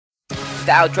It's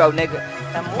the outro, nigga.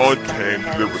 Untamed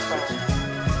lyricist.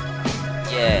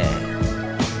 Yeah.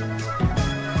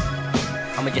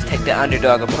 I'ma just take the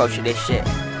underdog approach to this shit.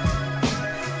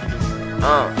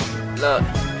 Look.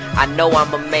 I know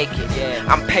I'ma make it, yeah.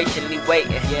 I'm patiently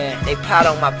waiting, yeah. They plot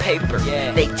on my paper,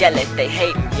 yeah. They jealous, they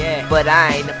hating, yeah. But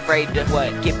I ain't afraid to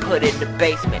get put in the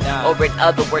basement, or in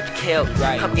other words, killed.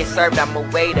 Come get served, I'm a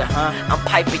waiter. I'm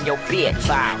piping your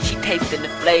bitch. She tasting the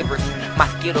flavors. My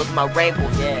Skittles, my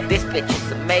rainbows, yeah. This bitch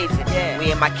is amazing, yeah.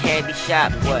 We in my candy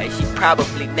shop, and she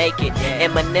probably naked,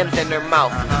 M&M's in her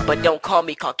mouth, but don't call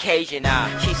me Caucasian.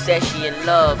 She said she in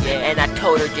love, and I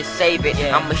told her just save it.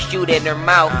 I'ma shoot in her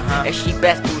mouth, and she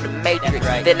best through the matrix.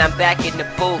 Then I'm back in the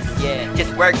booth,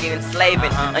 just working and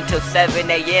slaving until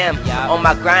 7 a.m. On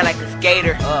my grind like a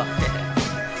skater.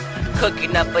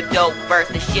 Cooking up a dope verse,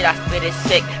 the shit I spit is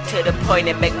sick to the point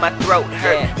it make my throat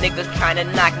hurt. Niggas trying to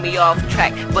knock me off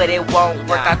track, but it won't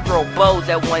work. I throw bows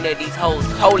at one of these hoes,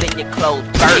 hole in your clothes.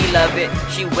 She love it,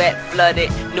 she wet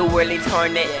flooded, New Orleans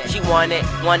Hornet. She want it,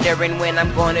 wondering when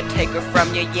I'm gonna take her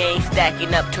from you. You ain't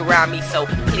stacking up to Rommy, so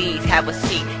please have a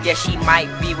seat. Yeah, she might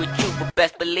be with you, but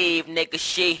best believe, nigga,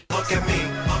 she. Look at me,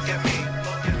 look at me,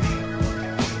 look at me,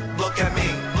 look at me,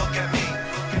 look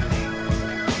at me,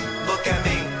 look at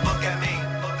me, look at me,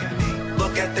 look at me,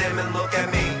 look at them and look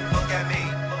at me, look at me,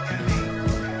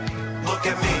 look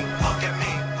at me, look at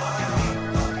me,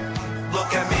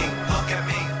 look at me, look at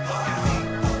me,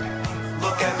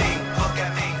 look at me, look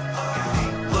at me,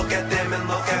 look at them and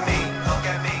look at me, look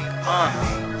at me.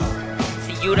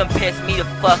 You done pissed me the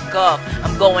fuck off.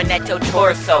 I'm going at your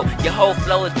torso. Your whole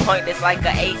flow is pointless like a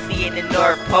AC in the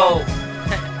North Pole.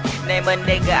 Name a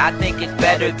nigga I think is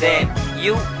better than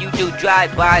you. You do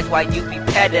drive-bys while you be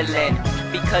pedaling.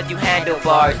 Because you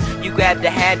handlebars. You grab the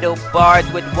handlebars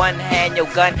with one hand, your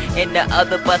gun in the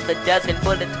other, bust a dozen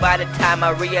bullets. By the time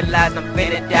I realize I'm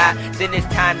finna die, then it's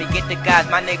time to get the guys.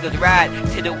 My niggas ride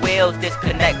till the wheels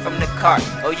disconnect from the car.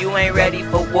 Oh, you ain't ready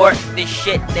for war? This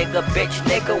shit, nigga, bitch,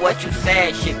 nigga, what you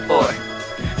saying shit for?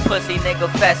 Pussy nigga,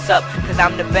 fess up, cause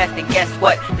I'm the best, and guess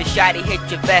what? The shotty hit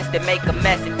your vest and make a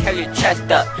mess and tear your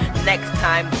chest up. Next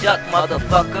time, duck,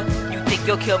 motherfucker. You think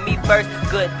you'll kill me first?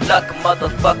 Good luck,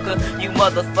 motherfucker. You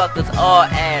motherfuckers all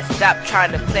ass. Stop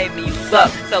trying to play me, you suck.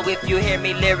 So if you hear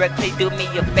me lyrically, do me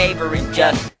a favor and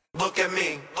just Look at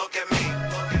me.